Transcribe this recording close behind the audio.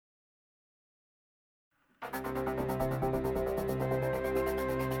မ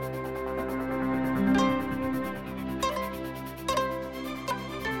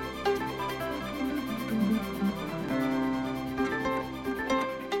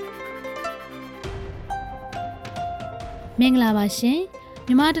ဂလာပါရှင်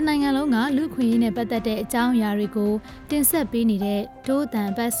မြန်မာတနိုင်ငံလုံးကလူခွင့်ရေးနဲ့ပတ်သက်တဲ့အကြောင်းအရာတွေကိုတင်ဆက်ပေးနေတဲ့ဒို့အတ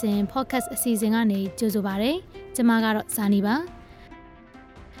န်ပတ်စဉ် podcast အစီအစဉ်ကနေကြိုဆိုပါရစေ။ကျွန်မကတော့ဇာနီပါ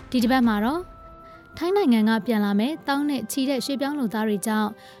။ဒီတစ်ပတ်မှာတော့ထိုင်းနိုင်ငံကပြန်လာမဲ့တောင်းနဲ့ချီတဲ့ရွှေ့ပြောင်းလုပ်သားတွေကြောင့်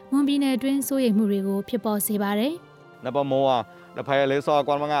မွန်ပြည်နယ်အတွင်းစိုးရိမ်မှုတွေကိုဖြစ်ပေါ်စေပါတယ်။နဘမောနဖိုင်လေးစော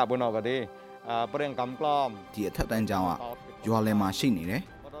ကွန်မငါဘုနောကတိပရင်ကမ်ကလမ်ဒီအထက်တန်းကျောင်းကရွာလယ်မှာရှိနေတယ်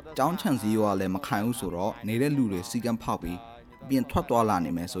။ကျောင်းချန်စီရွာလည်းမခိုင်ဘူးဆိုတော့နေတဲ့လူတွေစီကံဖောက်ပြီးပြင်ထွက်သွားလာ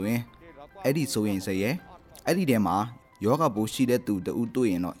နေမယ်ဆိုရင်အဲ့ဒီဆိုရင်စရဲအဲ့ဒီထဲမှာယောဂပိုးရှိတဲ့သူတဦးတွေ့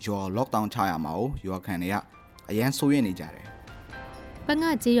ရင်တော့ရွာ lockdown ချရမှာ哦ရွာခံတွေကအရန်ဆိုးရနေကြတယ်ပငါ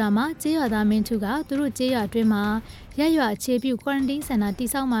ကျေးရွာမှာကျေးရွာသားမင်းထုကသူတို့ကျေးရွာအတွင်းမှာရက်ရွာအခြေပြု quarantine center တိ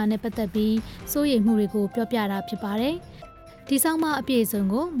စောက်မှာနဲ့ပတ်သက်ပြီးစိုးရိမ်မှုတွေကိုပြောပြတာဖြစ်ပါတယ်ဒီဆောင်မအပြည့်အစုံ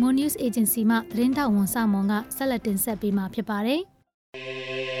ကို Moon News Agency မှသတင်းထောက်ဝန်ဆောင်မွန်ကဆက်လက်တင်ဆက်ပေးမှာဖြစ်ပါတယ်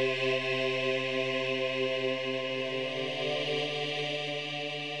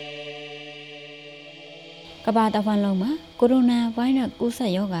ကမ္ဘာတဝန်းလုံးမှာကိုရိုနာဗိုင်းရပ်စ်ကူးစ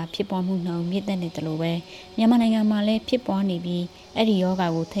က်ရောဂါဖြစ်ပွားမှုနှုန်းမြင့်တက်နေတယ်လို့ပဲမြန်မာနိုင်ငံမှာလည်းဖြစ်ပွားနေပြီးအဲ့ဒီရောဂါ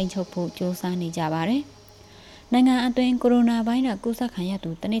ကိုထိန်းချုပ်ဖို့ကြိုးစားနေကြပါတယ်။နိုင်ငံအတွင်းကိုရိုနာဗိုင်းရပ်စ်ကူးစက်ခံရသူ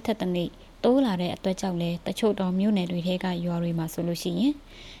တစ်နေ့ထက်တစ်နေ့တိုးလာတဲ့အတွက်ကြောင့်လည်းတချို့တော်မြို့နယ်တွေထဲကရွာတွေမှာဆိုလို့ရှိရင်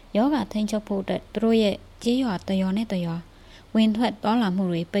ရောဂါထိန်းချုပ်ဖို့အတွက်သူတို့ရဲ့ကျေးရွာတရွာနဲ့တရွာဝင်ထွက်သွားလာမှု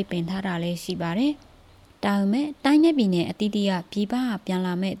တွေပိတ်ပင်ထားတာလည်းရှိပါတယ်။ဒါပေမဲ့တိုင်းနယ်ပြည်နယ်အသီးသီးကပြည်ပပြန်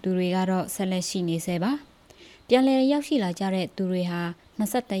လာမဲ့သူတွေကတော့ဆက်လက်ရှိနေသေးပါပြန်လည်ရောက်ရှိလာကြတဲ့သူတွေဟာ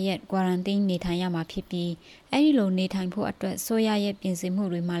21ရက်ကွာရန်တင်းနေထိုင်ရမှာဖြစ်ပြီးအဲ့ဒီလိုနေထိုင်ဖို့အတွက်ဆိုရရဲ့ပြင်ဆင်မှု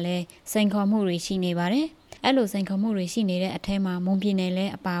တွေမှာလည်းစိန်ခေါ်မှုတွေရှိနေပါတယ်။အဲ့လိုစိန်ခေါ်မှုတွေရှိနေတဲ့အထက်မှာမွန်ပြည်နယ်လ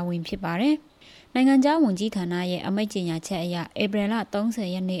ည်းအပါအဝင်ဖြစ်ပါတယ်။နိုင်ငံခြားဝန်ကြီးဌာနရဲ့အမိန့်ကြေညာချက်အရဧပြီလ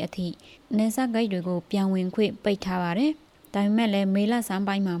30ရက်နေ့အထိနယ်စပ်ဂိတ်တွေကိုပြန်ဝင်ခွင့်ပိတ်ထားပါတယ်။ဒါပေမဲ့လည်းမေလဆန်း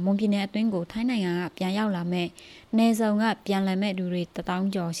ပိုင်းမှာမွန်ပြည်နယ်အတွင်းကိုထိုင်းနိုင်ငံကပြန်ရောက်လာမဲ့နယ်စုံကပြန်လည်မဲ့သူတွေ1000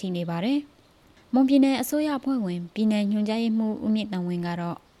ကျော်ရှိနေပါတယ်။မွန်ပြည်နယ်အစိုးရဖွဲ့ဝင်ပြည်နယ်ညွှန်ကြားရေးမှူးဦးမြင့်တန်ဝင်းက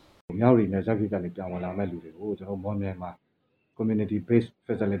တော့မြောက်ရီနယ်စပ်ဂိတ်ကနေပြန်ဝင်လာမဲ့လူတွေကိုကျွန်တော်မွန်ပြည်မှာ community based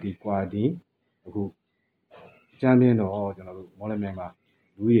facility quarantine အခုကျမ်းပြင်းတော့ကျွန်တော်တို့မော်လမြိုင်မှာ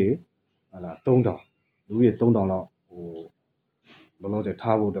လူကြီးဟလာ3000လူကြီး3000လောက်ဘလို့တဲ့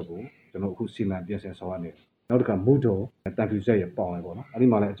ထားဖို့တက်ကိုကျွန်တော်အခုစီမံပြင်ဆင်ဆောင်ရနေတယ်နောက်တစ်ခါမူတော်တန်ဖြူဆက်ရပေါင်ရပေါ့နော်အဲ့ဒီ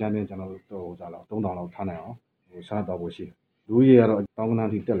မှာလည်းအကျမ်းပြင်းကျွန်တော်တို့တော့ကြလောက်3000လောက်ထားနိုင်အောင်စားတော့ဖို့ရှိတယ်လူကြီးကတော့တောင်းကန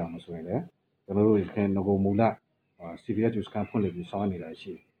န်းထိတက်လာမှာဆိုရင်လည်းကျွန်တော်တို့ခင်ငကိုမူလCVS စကန်ဖွင့်ပြီးဆောင်နေတာ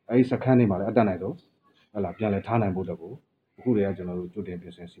ရှိတယ်။အဲဒီစခန်းတွေမှာလည်းအတက်နိုင်တော့ဟလာပြန်လဲထားနိုင်ဖို့တကူအခုတည်းကကျွန်တော်တို့ကြိုတင်ပြ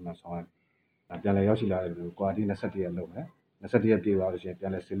င်ဆင်စီမံဆောင်ရတယ်။ပြန်လဲရောက်ရှိလာတဲ့လူကွာတီ21ရက်လုပ်မယ်။21ရက်ပြေသွားလို့ရှိရင်ပြ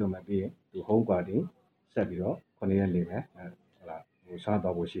န်လဲဆေးလုပ်မယ်ပြီးရင်သူ home quarantine ဆက်ပြီးတော့9ရက်နေမယ်။ဟလာစား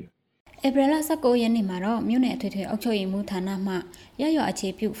တော့ဖို့ရှိတယ်ဧပြီလ19ရက်နေ့မှာတော့မြို့နယ်အထွေထွေအုပ်ချုပ်ရေးမှူးဌာနမှရရွာအခြေ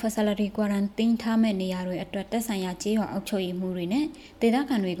ပြု facility quarantine ထားမဲ့နေရာတွေအတွက်တက်ဆိုင်ရာကျေးရွာအုပ်ချုပ်ရေးမှူးတွေနဲ့ဒေသ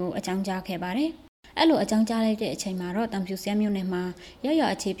ခံတွေကိုအကြောင်းကြားခဲ့ပါတယ်။အဲ့လိုအကြောင်းကြားလိုက်တဲ့အချိန်မှာတော့တံဖြူဆဲမြို့နယ်မှာရရွာ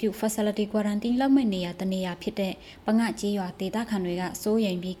အခြေပြု facility quarantine လောက်မဲ့နေရာတနေရာဖြစ်တဲ့ပငကျေးရွာဒေသခံတွေကစိုး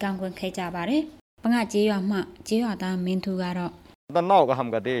ရိမ်ပြီးကန့်ကွက်ခဲ့ကြပါတယ်။ပငကျေးရွာမှကျေးရွာသားမင်းသူကတော့တနောက်ကဟ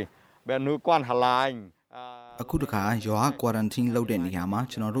မ်ကတိဘယ်နူကွမ်ဟလိုင်းအခုတခါရွာ quarantine လုပ်တဲ့နေရာမှာ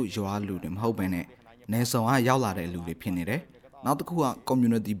ကျွန်တော်တို့ရွာလူတွေမဟုတ်ဘဲနဲ့နယ်ဆောင်ကရောက်လာတဲ့လူတွေဖြစ်နေတယ်။နောက်တစ်ခုက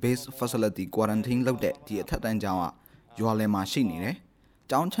community based facility quarantine လုပ်တဲ့ဒီအထက်တန်းကျောင်းကရွာလယ်မှာရှိနေတယ်။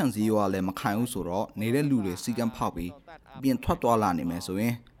ကျောင်းချန်စီရွာလည်းမခိုင်ဘူးဆိုတော့နေတဲ့လူတွေစီကံဖောက်ပြီးပြင်ထွက်သွားလာနေမယ်ဆိုရ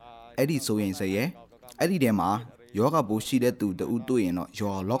င်အဲ့ဒီဆိုရင်စရဲအဲ့ဒီထဲမှာယောဂပိုးရှိတဲ့သူတဦးတွေ့ရင်တော့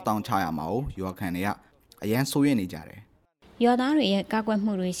ရွာ lockdown ချရမှာ哦ရွာခံတွေကအရန်ဆိုးရနေကြတယ်ရွာသားတွေရဲ့ကာကွယ်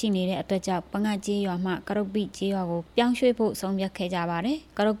မှုတွေရှိနေတဲ့အတွက်ကြောင့်ပငတ်ကျေးရွာမှကရုတ်ပိကျေးရွာကိုပြောင်းရွှေ့ဖို့ဆုံးဖြတ်ခဲ့ကြပါတယ်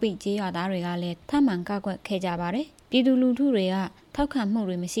။ကရုတ်ပိကျေးရွာသားတွေကလည်းထပ်မံကာကွယ်ခဲ့ကြပါတယ်။ပြည်သူလူထုတွေကထောက်ခံမှု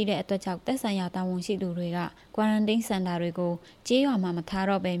တွေမရှိတဲ့အတွက်ကြောင့်တက်ဆိုင်ရာတာဝန်ရှိသူတွေက quarantine center တွေကိုကျေးရွာမှာမထား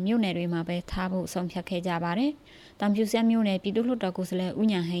တော့ပဲမြို့နယ်တွေမှာပဲထားဖို့ဆုံးဖြတ်ခဲ့ကြပါတယ်။တံဖြူဆဲမြို့နယ်ပြည်သူ့လွှတ်တော်ကိုယ်စားလှယ်ဦး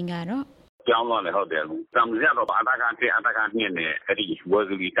ညာဟိန်းကတော့ကျောင်းသွားတယ်ဟုတ်တယ်။တံမြတ်တော့အတကနဲ့အဲ့ဒီဝယ်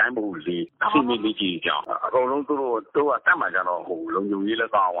စီတိုင်းဖို့လေးအစီအမီလေးကြီးကြောင်းအကုန်လုံးသူတို့ကတတ်မှကြတော့ဟိုလုံခြုံရေးလ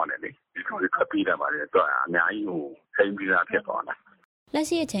ည်းကောင်းပါတယ်လေ။ဒီလိုခပ်ပြီးတယ်ပါလေ။တော့အများကြီးဟိုစိတ်ပြီးသားဖြစ်သွားတာ။လက်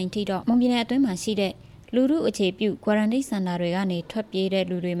ရှိအချိန်ထိတော့မွန်ပြည်နယ်အတွင်းမှာရှိတဲ့လူထုအခြေပြု quarantine center တွေကနေထွက်ပြေးတဲ့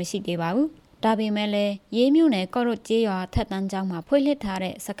လူတွေမရှိသေးပါဘူး။ဒါပေမဲ့လည်းရေးမြို့နယ်ကော့ရုတ်ကျေးရွာထက်တန်းကျောင်းမှာဖွင့်လှစ်ထား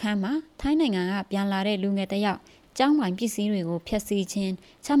တဲ့စခန်းမှာထိုင်းနိုင်ငံကပြန်လာတဲ့လူငယ်တစ်ယောက် ကျောင်းပိုင်ပစ္စည်းတွေကိုဖျက်ဆီးခြင်း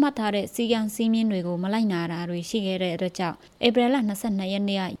ချမှတ်ထားတဲ့စီကံစည်းမျဉ်းတွေကိုမလိုက်နာတာတွေရှိခဲ့တဲ့အတွက်ကြောင့်ဧပြီလ22ရက်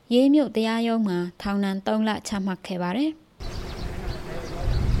နေ့ကရေးမြို့တရားရုံးမှာထောင်ဒဏ်3လချမှတ်ခဲ့ပါတယ်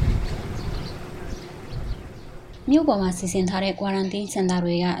မြို့ပေါ်မှာစီစဉ်ထားတဲ့ quarantine center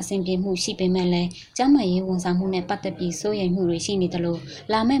တွေကအဆင်ပြေမှုရှိပေမဲ့လည်းကျန်းမာရေးဝန်ဆောင်မှုနဲ့ပတ်သက်ပြီးစိုးရိမ်မှုတွေရှိနေတယ်လို့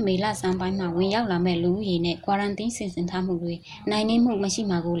လာမယ့်မေလဆန်းပိုင်းမှာဝင်ရောက်လာမဲ့လူဦးရေနဲ့ quarantine စီစဉ်ထားမှုတွေနိုင်နှင်းမှုမရှိ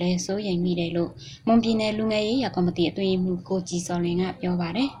မှာကိုလည်းစိုးရိမ်မိတယ်လို့မွန်ပြည်နယ်လူငယ်ရေးရာကော်မတီအတွင်းရေးမှူးကိုကြည်စော်လင်ကပြောပါ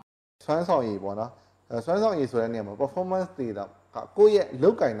တယ်။စွမ်းဆောင်ရည်ပေါ့နော်။စွမ်းဆောင်ရည်ဆိုတဲ့နေရာမှာ performance တွေကကိုယ့်ရဲ့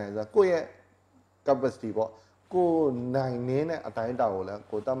လောက်ကင်နိုင်ဆိုကိုယ့်ရဲ့ capacity ပေါ့ကိုယ်နိုင်နေတဲ့အတိုင်းအတာကိုလည်း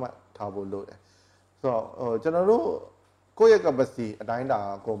ကိုယ်သတ်မှတ်ထားဖို့လိုတယ်။ဆိုတော့ကျွန်တော်တို့ကိုယ့်ရဲ့ capacity အတိုင်းအတာ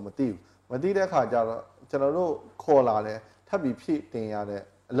ကိုမသိတဲ့အခါကျတော့ကျွန်တော်တို့ခေါ်လာတယ်ထပ်ပြီးဖြည့်တင်ရတဲ့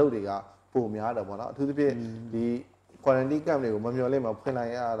အလုပ်တွေကပိုများတယ်ပေါ့နော်အထူးသဖြင့်ဒီ quarantine camp တွေကိုမမျှော်လင့်မှဖွင့်လို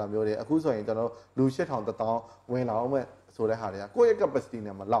က်ရတာမျိုးတွေအခုဆိုရင်ကျွန်တော်လူ8000 1000ဝင်လာအောင်မဲ့ဆိုတဲ့ဟာတွေကကိုယ့်ရဲ့ capacity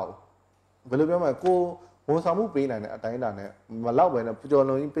နဲ့မလောက်ဘယ်လိုပြောမလဲကိုဝန်ဆောင်မှုပေးနိုင်တဲ့အတိုင်းအတာနဲ့မလောက်ပဲနဲ့ကြော်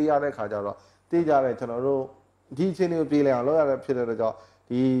လုံးကြီးပေးရတဲ့အခါကျတော့တေးကြတဲ့ကျွန်တော်တို့ဒီအချိန်လေးကိုပြေးလိုက်အောင်လုပ်ရတဲ့ဖြစ်တဲ့အတွက်ကြောင့်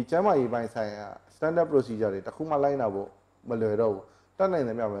ဒီကျန်းမာရေးပိုင်းဆိုင်ရာ standard procedure တွေတခုမှလိုက်နာဖို့မလွယ်တော့ဘူးတက်နိုင်တ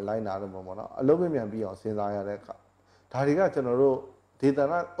ယ်မြောက်ပဲလိုက်နာတော့မှာပေါ့နော်အလုံးမြန်ပြီးအောင်စဉ်းစားရတဲ့အခါဒါတွေကကျွန်တော်တို့ဒေသ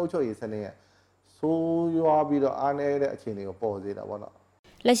နာအုပ်ချုပ်ရေးစနစ်ရဲ့ဆိုးရွားပြီးတော့အားနည်းတဲ့အခြေအနေကိုပေါ်စေတာပေါ့နော်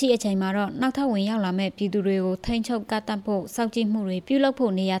လက်ရှိအချိန်မှာတော့နောက်ထပ်ဝင်ရောက်လာမဲ့ပြည်သူတွေကိုထိန်းချုပ်ကန့်သတ်ဖို့စောင့်ကြည့်မှုတွေပြုလုပ်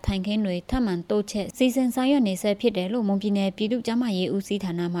ဖို့နေရာထိုင်ခင်းတွေထပ်မံတိုးချဲ့စီစဉ်ဆောင်ရွက်နေဆဲဖြစ်တယ်လို့မွန်ပြည်နယ်ပြည်သူ့ကျန်းမာရေးဦးစီး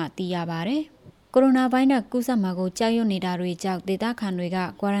ဌာနမှသိရပါတယ်။ကိုရိုနာဗိုင်းရပ်စ်ကူးစက်မှာကိုကြောက်ရွံ့နေတာတွေကြောင့်ဒေသခံတွေက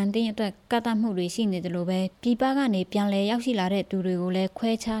ကွာရန်တင်းအတွက်ကန့်သတ်မှုတွေရှိနေတယ်လို့ပဲပြည်ပကနေပြန်လည်ရောက်ရှိလာတဲ့သူတွေကိုလည်း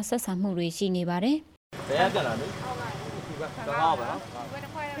ခွဲခြားဆက်ဆံမှုတွေရှိနေပါတယ်။ဘယ်ရပြန်လာလဲ။ဟုတ်ပါဘူး။တော့ပါနော်။ဘယ်တ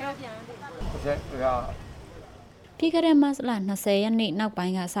စ်ခွဲတော့ပြန်တယ်။ပြီးခဲ့တဲ့မတ်လ20ရက်နေ့နောက်ပို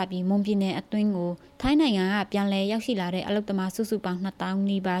င်းကစပြီးမွန်ပြည်နယ်အတွင်းကိုထိုင်းနိုင်ငံကပြန်လည်ရောက်ရှိလာတဲ့အလုပ်သမားစုစုပေါင်း2000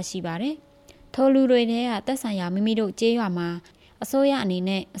နီးပါးရှိပါတယ်။ထိုလူတွေထဲကသက်ဆိုင်ရာမိမိတို့ကျေးရွာမှာအစိုးရအနေ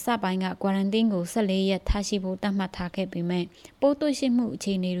နဲ့အစပိုင်းက quarantine ကို14ရက်ထားရှိဖို့တတ်မှတ်ထားခဲ့ပေမဲ့ပိုးတွေ့ရှိမှုအ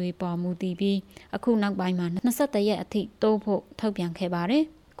ခြေအနေတွေပေါ်မူတည်ပြီးအခုနောက်ပိုင်းမှာ21ရက်အထိတိုးဖို့ထုတ်ပြန်ခဲ့ပါတယ်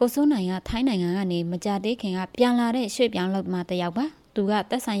။ကိုစိုးနိုင်ကထိုင်းနိုင်ငံကနေမကြသေးခင်ကပြန်လာတဲ့ရွှေ့ပြောင်းလုပ်သားတစ်ယောက်ပါ။သူက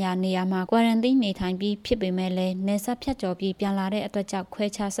သက်ဆိုင်ရာနေရာမှာ quarantine နေထိုင်ပြီးဖြစ်ပေမဲ့လည်းနေဆက်ဖြတ်ကျော်ပြီးပြန်လာတဲ့အတွက်ကြောင့်ခွဲ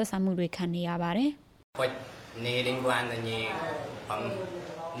ခြားဆက်ဆံမှုတွေခံနေရပါတယ်။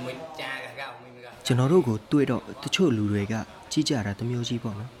ကျွန်တော်တို့ကိုတွေ့တော့တချို့လူတွေကကြီးကြတာတမျိုးကြီး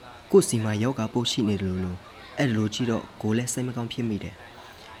ပေါ့နော်ကိုယ်စီမှာယောဂပိုးရှိနေတယ်လို့အဲ့လိုကြည့်တော့ကိုယ်လည်းစိတ်မကောင်းဖြစ်မိတယ်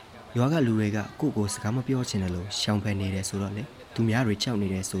ရွာကလူတွေကကိုစကားမပြောချင်တယ်လို့ရှောင်ဖယ်နေတယ်ဆိုတော့လေသူများတွေကြောက်နေ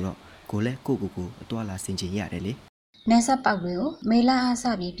တယ်ဆိုတော့ကိုလည်းကိုအတွားလာဆင်ခြင်ရတယ်လေနေဆက်ပေါက်တွေကိုမေလအားစ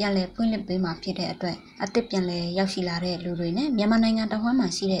ပြီးပြန်လည်ဖွင့်လှစ်ပေးမှာဖြစ်တဲ့အတွက်အသစ်ပြန်လည်ရောက်ရှိလာတဲ့လူတွေနဲ့မြန်မာနိုင်ငံတဝန်းမှာ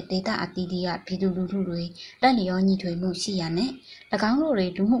ရှိတဲ့ဒေသအသီးသီးကပြည်သူလူထုတွေတက်လျောညီထွေမှုရှိရနဲ့၎င်းတို့တွေ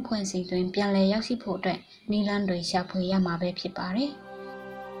လူမှုဖွဲ့စည်းတွင်ပြန်လည်ရောက်ရှိဖို့အတွက်နည်းလမ်းတွေရှာဖွေရမှာပဲဖြစ်ပါတယ်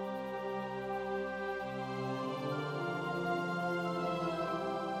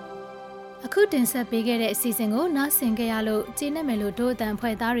အခုတင်ဆက်ပေးခဲ့တဲ့အစီအစဉ်ကိုနားဆင်ကြရလို့ကျေနပ်မယ်လို့ဒို့အတန်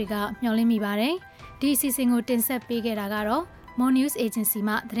ဖွဲ့သားတွေကမျှော်လင့်မိပါတယ်ဒီအစီအစဉ်ကိုတင်ဆက်ပေးခဲ့တာကတော့ Mon News Agency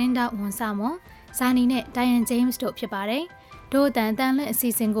မှသတင်းတောက်ဝန်ဆောင်မွန်ဇာနီနဲ့ Diane James တို့ဖြစ်ပါတယ်ဒို့အတန်တန်လွင့်အစီ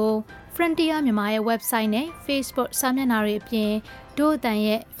အစဉ်ကို Frontier မြန်မာရဲ့ website နဲ့ Facebook စာမျက်နှာတွေအပြင်ဒို့အတန်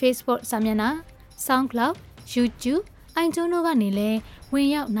ရဲ့ Facebook စာမျက်နှာ SoundCloud YouTube iTunes တို့ကနေလည်းဝင်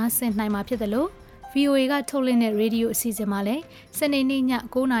ရောက်နားဆင်နိုင်မှာဖြစ်တယ်လို့VOA ကထုတ်လွှင့်တဲ့ရေဒီယိုအစီအစဉ်မှာလည်းစနေနေ့ည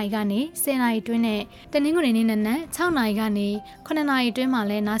9:00နာရီကနေ10:00နာရီတွင်းနဲ့တနင်္ဂနွေနေ့နက်6:00နာရီကနေ9:00နာရီတွင်းမှာ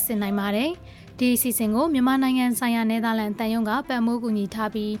လည်းနားဆင်နိုင်ပါတယ်။ဒီအစီအစဉ်ကိုမြန်မာနိုင်ငံဆိုင်ရာနယ်သာလန်တန်ယုံကပံ့ပိုးကူညီ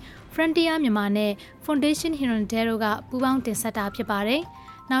ထားပြီး Frontier မြန်မာနဲ့ Foundation Hirondale တို့ကပူးပေါင်းတင်ဆက်တာဖြစ်ပါတယ်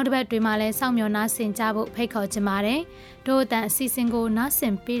။နောက်တစ်ပတ်တွင်မှလည်းစောင့်မျှော်နားဆင်ကြဖို့ဖိတ်ခေါ်ချင်ပါတယ်။တို့အတန်အစီအစဉ်ကိုနားဆ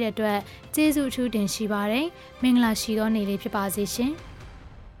င်ပေးတဲ့အတွက်ကျေးဇူးအထူးတင်ရှိပါတယ်။မင်္ဂလာရှိသောနေ့လေးဖြစ်ပါစေရှင်။